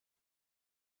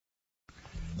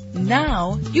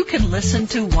Now, you can listen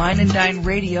to Wine and Dine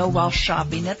Radio while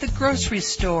shopping at the grocery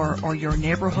store or your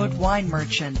neighborhood wine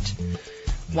merchant.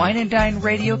 Wine and Dine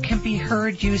Radio can be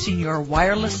heard using your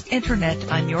wireless internet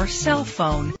on your cell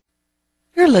phone.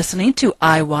 You're listening to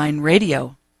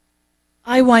iWineRadio.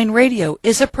 iWineRadio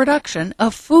is a production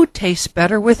of Food Tastes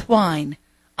Better with Wine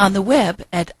on the web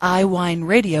at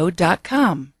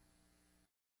iWineRadio.com.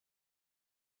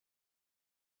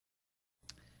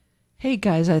 Hey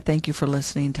guys, I thank you for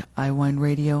listening to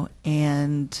iWineRadio,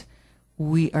 and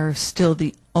we are still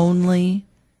the only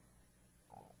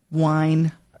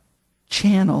wine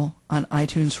channel on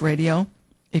iTunes Radio.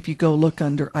 If you go look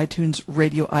under iTunes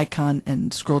Radio icon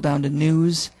and scroll down to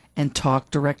News and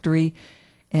Talk Directory,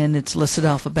 and it's listed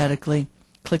alphabetically,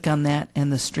 click on that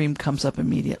and the stream comes up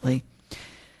immediately.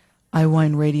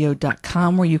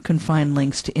 iWineRadio.com, where you can find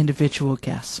links to individual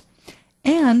guests.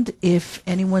 And if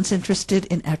anyone's interested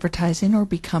in advertising or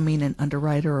becoming an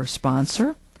underwriter or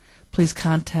sponsor, please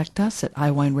contact us at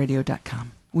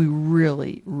iWineRadio.com. We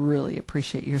really, really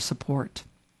appreciate your support.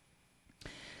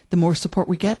 The more support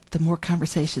we get, the more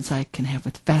conversations I can have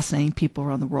with fascinating people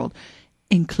around the world,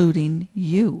 including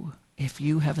you. If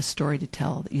you have a story to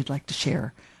tell that you'd like to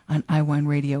share on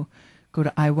iWineRadio, go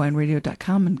to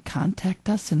iWineRadio.com and contact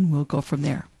us, and we'll go from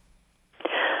there.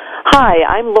 Hi,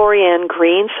 I'm Lauriann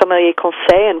Greene,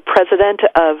 Sommelier-conseil and president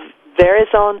of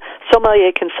Veraison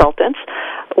Sommelier Consultants.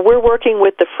 We're working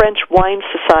with the French Wine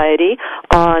Society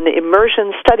on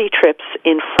immersion study trips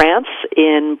in France,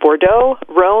 in Bordeaux,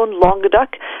 Rhône,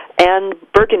 Languedoc, and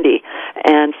Burgundy.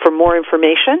 And for more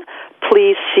information,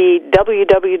 please see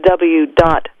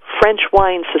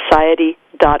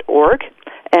www.frenchwinesociety.org,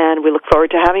 and we look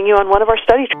forward to having you on one of our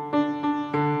study trips.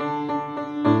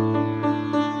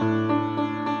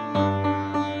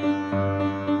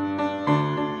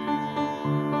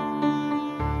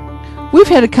 We've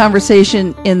had a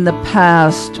conversation in the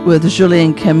past with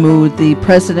Julien Camus, the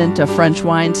president of French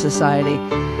Wine Society.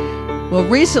 Well,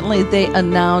 recently they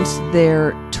announced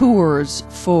their tours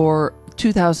for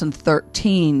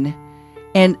 2013,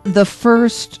 and the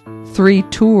first 3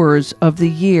 tours of the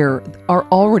year are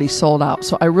already sold out.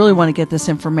 So I really want to get this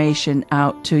information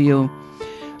out to you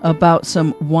about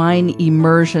some wine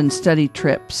immersion study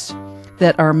trips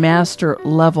that are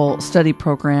master-level study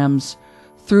programs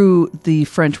through the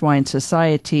French Wine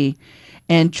Society.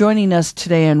 And joining us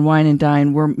today on Wine and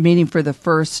Dine, we're meeting for the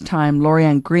first time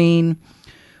Lauriann Greene,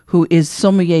 who is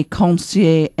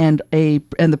Sommelier-conseil and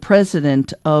the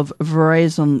president of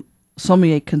Veraison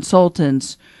Sommelier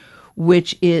Consultants,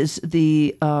 which is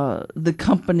the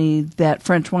company that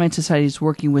French Wine Society is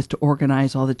working with to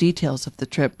organize all the details of the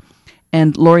trip.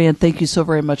 And Lauriann, thank you so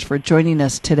very much for joining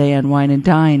us today on Wine and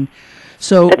Dine.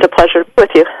 So it's a pleasure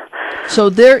with you. So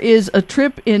there is a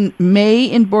trip in May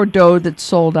in Bordeaux that's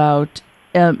sold out,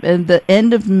 and the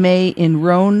end of May in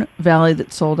Rhône Valley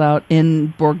that's sold out,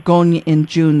 in Bourgogne in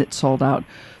June that's sold out.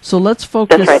 So let's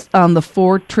focus on the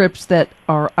 4 trips that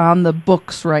are on the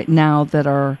books right now that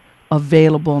are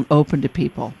available and open to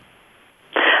people.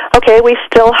 Okay, we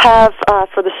still have,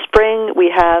 for the spring, we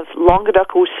have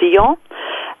Languedoc-Roussillon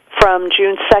from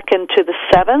June 2nd to the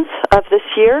 7th of this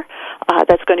year.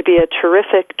 That's going to be a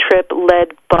terrific trip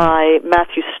led by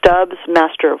Matthew Stubbs,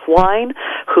 Master of Wine,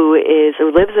 who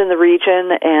lives in the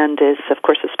region and is, of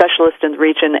course, a specialist in the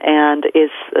region and is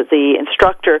the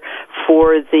instructor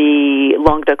for the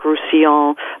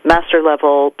Languedoc-Roussillon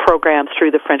Master-Level program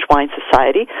through the French Wine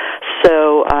Society.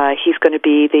 So he's going to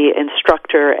be the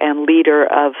instructor and leader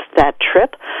of that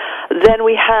trip. Then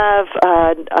we have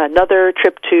another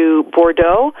trip to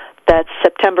Bordeaux. That's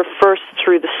September 1st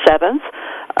through the 7th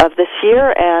of this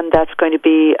year, and that's going to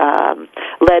be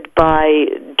led by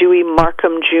Dewey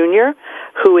Markham Jr.,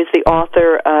 who is the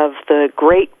author of the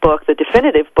great book, the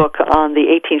definitive book on the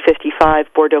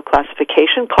 1855 Bordeaux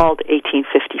classification called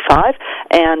 1855,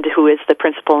 and who is the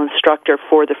principal instructor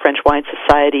for the French Wine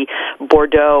Society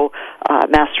Bordeaux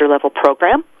Master Level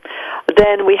program.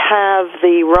 Then we have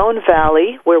the Rhône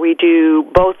Valley, where we do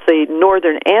both the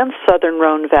northern and southern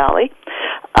Rhône Valley,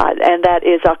 and that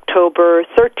is October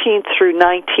 13th through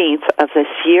 19th of this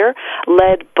year,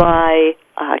 led by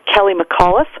Kelly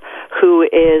McAuliffe, who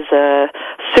is a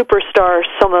superstar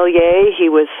sommelier. He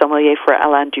was sommelier for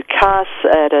Alain Ducasse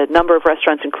at a number of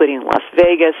restaurants, including in Las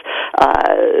Vegas,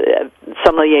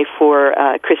 sommelier for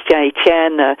Christian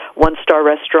Etienne, a one-star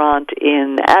restaurant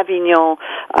in Avignon,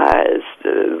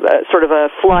 sort of a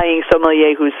flying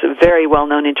sommelier who's very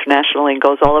well-known internationally and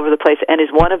goes all over the place, and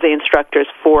is one of the instructors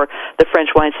for the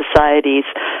French Wine Society's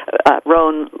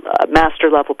Rhône Master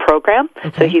Level program.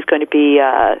 Okay. So he's going to be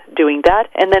doing that.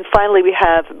 And then finally we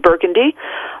have Burgundy,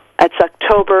 It's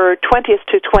October 20th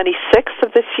to 26th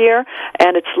of this year,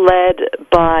 and it's led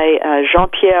by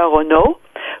Jean-Pierre,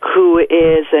 who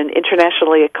is an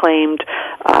internationally acclaimed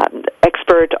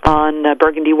expert on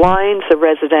Burgundy wines, a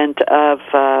resident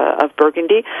of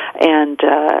Burgundy, and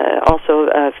also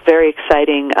a very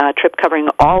exciting trip covering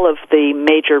all of the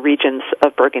major regions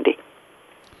of Burgundy.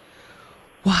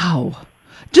 Wow.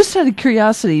 Just out of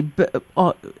curiosity,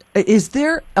 is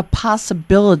there a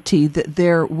possibility that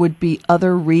there would be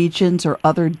other regions or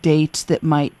other dates that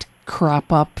might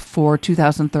crop up for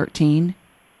 2013?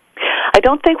 I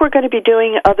don't think we're going to be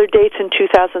doing other dates in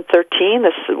 2013.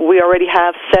 We already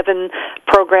have 7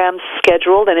 programs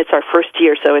scheduled, and it's our first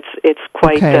year, so it's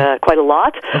quite a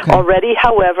lot already.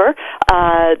 However,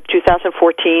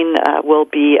 2014 will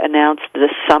be announced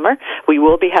this summer. We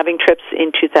will be having trips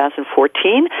in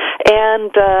 2014,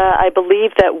 and I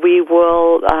believe that we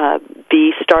will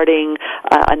be starting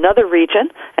another region,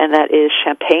 and that is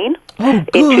Champagne. In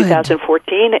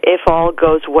 2014, if all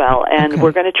goes well. And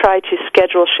we're going to try to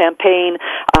schedule Champagne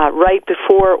right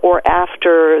before or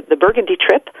after the Burgundy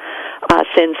trip,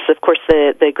 since, of course,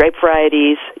 the grape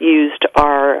varieties used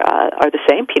are the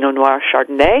same, Pinot Noir,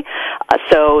 Chardonnay.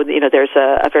 So, there's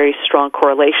a very strong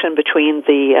correlation between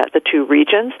the two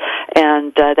regions,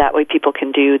 and that way people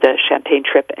can do the Champagne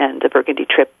trip and the Burgundy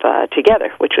trip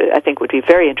together, which I think would be a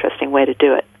very interesting way to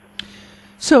do it.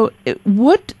 So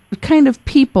what kind of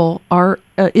people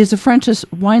is the French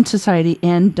Wine Society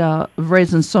and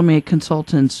Veraison Sommelier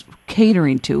Consultants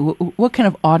catering to? What kind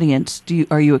of audience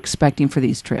are you expecting for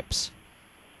these trips?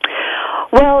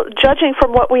 Well, judging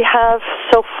from what we have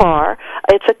so far,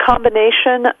 it's a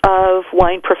combination of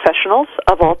wine professionals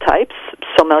of all types,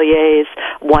 sommeliers,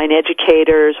 wine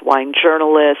educators, wine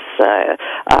journalists,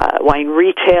 wine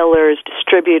retailers,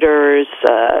 distributors.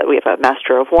 We have a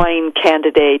Master of Wine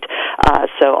candidate,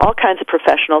 so all kinds of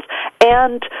professionals,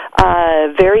 and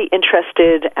very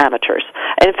interested amateurs.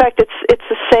 And in fact, it's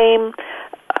the same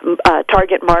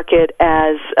target market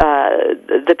as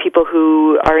the people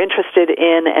who are interested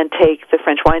in and take the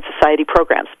French Wine Society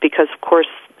programs, because, of course,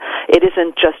 it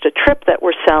isn't just a trip that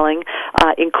we're selling.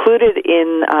 Included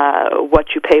in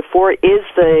what you pay for is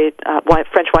the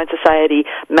French Wine Society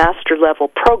Master-Level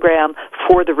program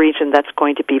for the region that's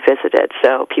going to be visited.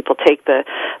 So people take the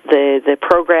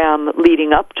program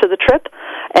leading up to the trip,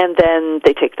 and then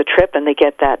they take the trip and they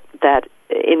get that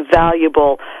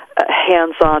invaluable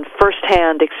hands-on,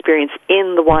 first-hand experience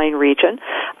in the wine region,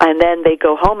 and then they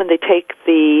go home and they take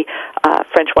the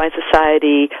French Wine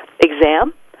Society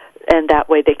exam, and that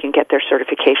way they can get their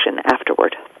certification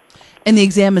afterward. And the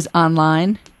exam is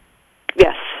online?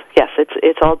 Yes,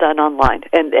 it's all done online,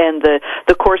 and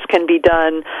the course can be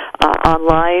done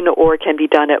online or can be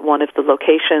done at one of the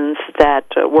locations that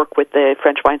work with the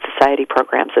French Wine Society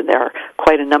programs, and there are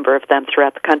quite a number of them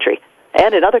throughout the country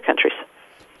and in other countries.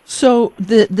 So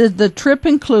the trip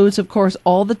includes, of course,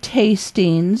 all the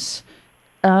tastings,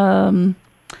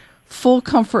 full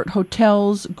comfort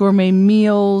hotels, gourmet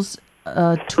meals,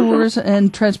 tours,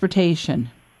 and transportation.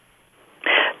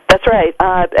 That's right,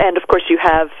 and of course you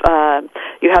have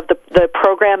the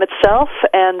program itself,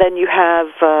 and then you have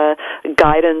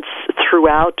guidance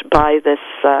throughout by this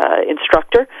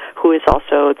instructor, who is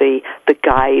also the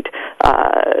guide,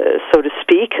 so to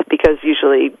speak, because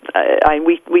usually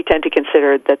we tend to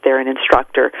consider that they're an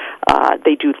instructor.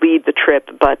 They do lead the trip,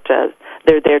 but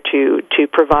they're there to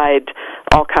provide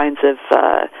all kinds of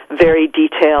very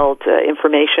detailed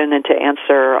information and to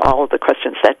answer all of the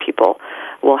questions that people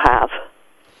will have.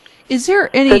 Is there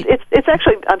any? So it's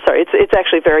actually, I'm sorry, it's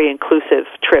actually a very inclusive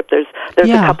trip. There's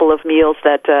a couple of meals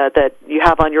that you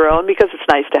have on your own, because it's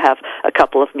nice to have a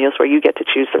couple of meals where you get to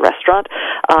choose the restaurant.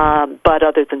 But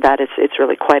other than that, it's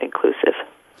really quite inclusive.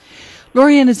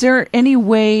 Lauriann, is there any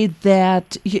way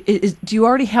that do you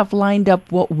already have lined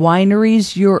up what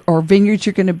wineries or vineyards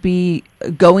you're going to be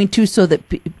going to, so that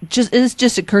it's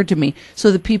just occurred to me,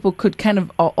 so that people could kind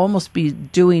of almost be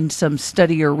doing some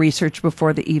study or research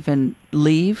before they even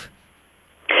leave?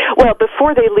 Well,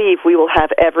 before they leave, we will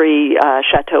have every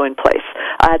chateau in place.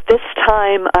 At this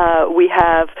time, we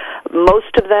have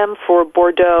most of them for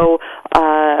Bordeaux,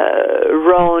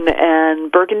 Rhône, and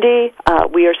Burgundy.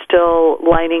 We are still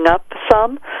lining up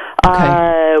some,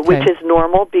 which is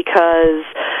normal because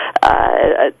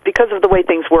of the way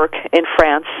things work in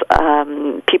France.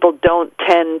 People don't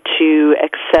tend to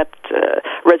accept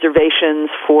reservations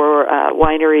for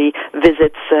winery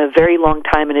visits a very long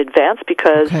time in advance,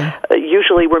 because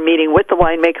usually we're meeting with the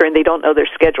winemaker and they don't know their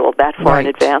schedule that far in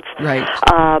advance. Right.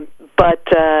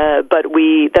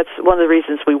 that's one of the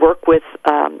reasons we work with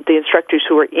the instructors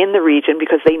who are in the region,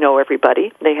 because they know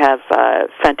everybody. They have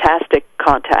fantastic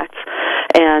contacts,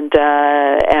 and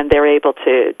they're able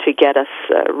to get us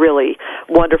really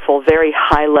wonderful, very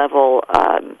high level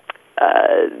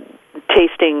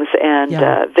tastings and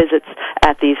visits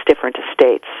at these different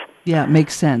estates. Yeah,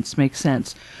 makes sense.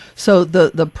 So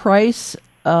the price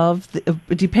of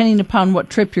depending upon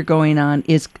what trip you're going on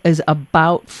is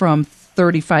about from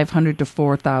 $3,500 to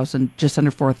 $4,000, just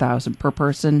under $4,000 per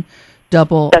person,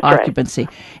 double That's occupancy,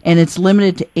 right. And it's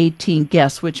limited to 18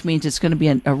 guests, which means it's going to be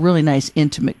a really nice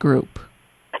intimate group.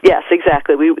 Yes,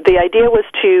 exactly. The idea was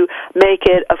to make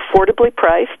it affordably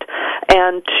priced,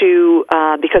 and to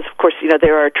because of course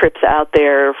there are trips out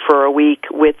there for a week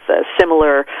with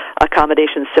similar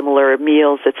accommodations, similar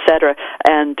meals, etc.,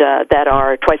 and that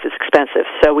are twice as expensive.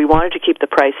 So we wanted to keep the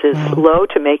prices low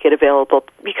to make it available,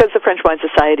 because the French Wine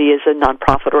Society is a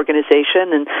nonprofit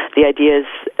organization, and the idea is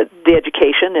the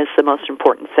education is the most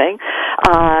important thing.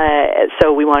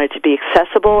 So we wanted to be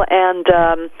accessible, and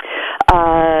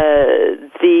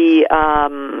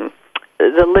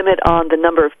the limit on the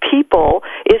number of people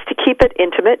is to keep it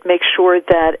intimate, make sure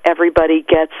that everybody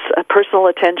gets personal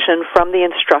attention from the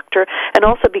instructor, and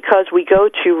also because we go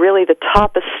to really the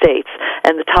top estates,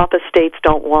 and the top estates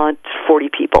don't want 40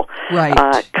 people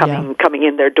coming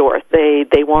in their door.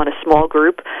 They want a small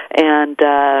group, and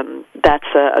that's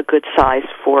a good size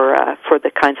for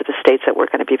the kinds of estates that we're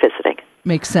going to be visiting.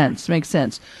 Makes sense.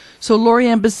 So,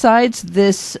 Lauriann, besides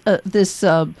this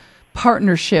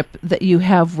partnership that you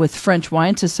have with French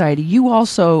Wine Society, you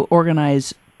also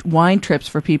organize wine trips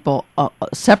for people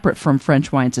separate from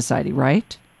French Wine Society,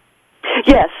 right?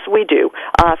 Yes, we do.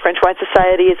 French Wine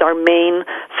Society is our main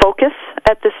focus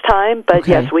at this time, but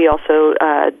yes, we also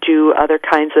do other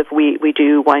kinds of. We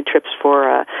do wine trips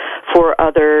for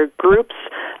other groups.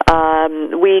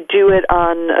 We do it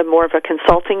on more of a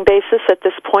consulting basis at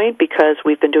this point, because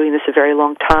we've been doing this a very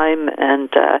long time, and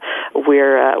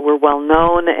we're well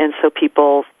known, and so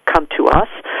people come to us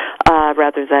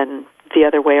rather than the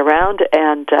other way around.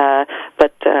 And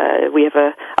but we have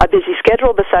a busy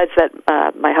schedule. Besides that,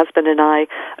 my husband and I,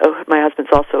 my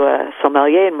husband's also a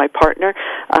sommelier, and my partner,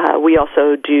 we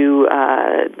also do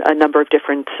a number of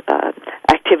different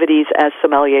activities as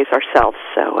sommeliers ourselves.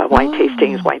 So wine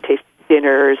tastings, wine tasting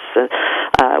dinners.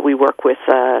 We work with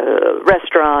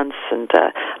restaurants and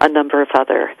a number of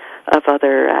other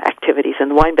activities in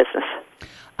the wine business.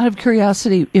 Out of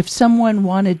curiosity, if someone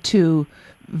wanted to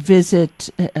visit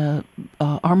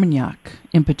Armagnac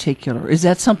in particular, is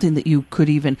that something that you could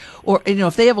even, or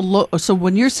if they have so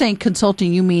when you're saying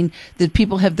consulting, you mean that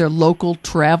people have their local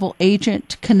travel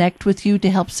agent connect with you to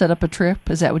help set up a trip?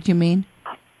 Is that what you mean?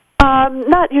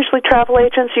 Not usually travel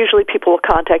agents. Usually people will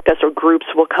contact us, or groups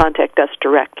will contact us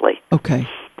directly. Okay.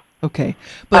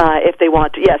 But if they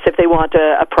want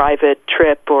a private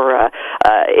trip, or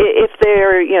if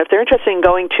they're interested in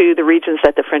going to the regions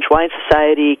that the French Wine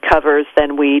Society covers,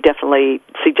 then we definitely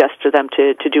suggest to them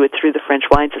to do it through the French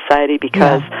Wine Society,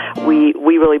 because we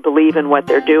really believe in what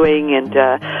they're doing, and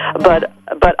but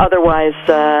otherwise,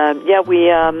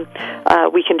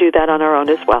 we can do that on our own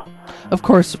as well. Of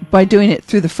course, by doing it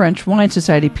through the French Wine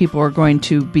Society, people are going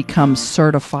to become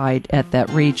certified at that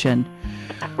region.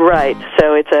 Right.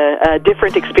 So it's a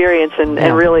different experience, and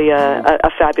really a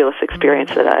fabulous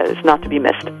experience that is not to be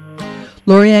missed.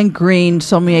 Lauriann Greene,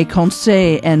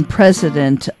 Sommelier-conseil and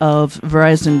president of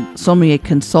Veraison Sommelier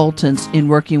Consultants, in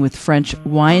working with French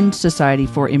Wine Society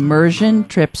for Immersion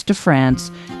Trips to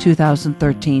France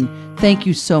 2013. Thank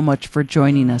you so much for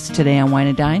joining us today on Wine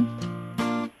and Dine.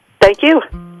 Thank you.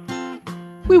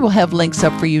 We will have links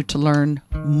up for you to learn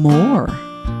more.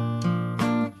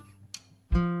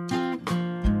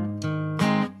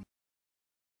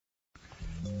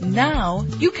 Now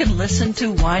you can listen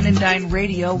to Wine and Dine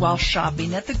Radio while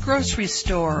shopping at the grocery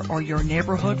store or your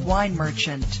neighborhood wine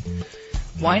merchant.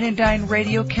 Wine and Dine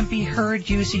Radio can be heard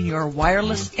using your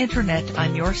wireless internet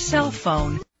on your cell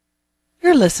phone.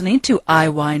 You're listening to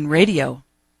iWineRadio.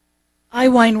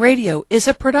 iWineRadio is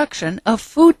a production of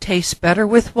Food Tastes Better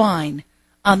with Wine,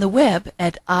 on the web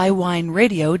at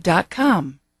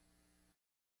iWineRadio.com.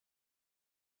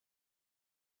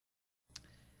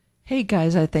 Hey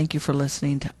guys, I thank you for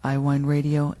listening to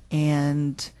iWineRadio,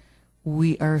 and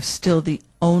we are still the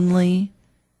only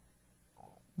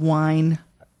wine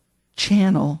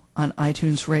channel on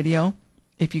iTunes Radio.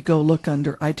 If you go look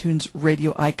under iTunes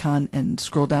Radio icon and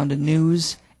scroll down to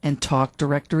News and Talk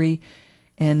Directory,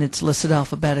 and it's listed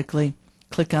alphabetically,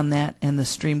 click on that and the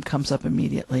stream comes up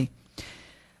immediately.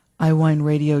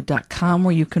 iWineRadio.com,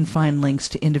 where you can find links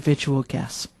to individual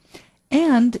guests.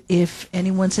 And if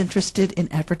anyone's interested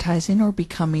in advertising or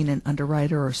becoming an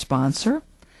underwriter or sponsor,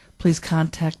 please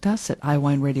contact us at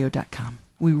iWineRadio.com.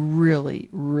 We really,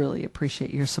 really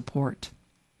appreciate your support.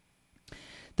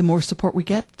 The more support we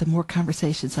get, the more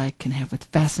conversations I can have with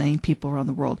fascinating people around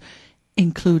the world,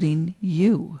 including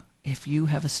you. If you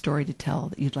have a story to tell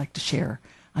that you'd like to share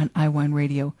on iWine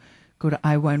Radio, go to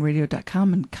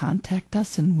iWineRadio.com and contact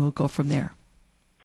us, and we'll go from there.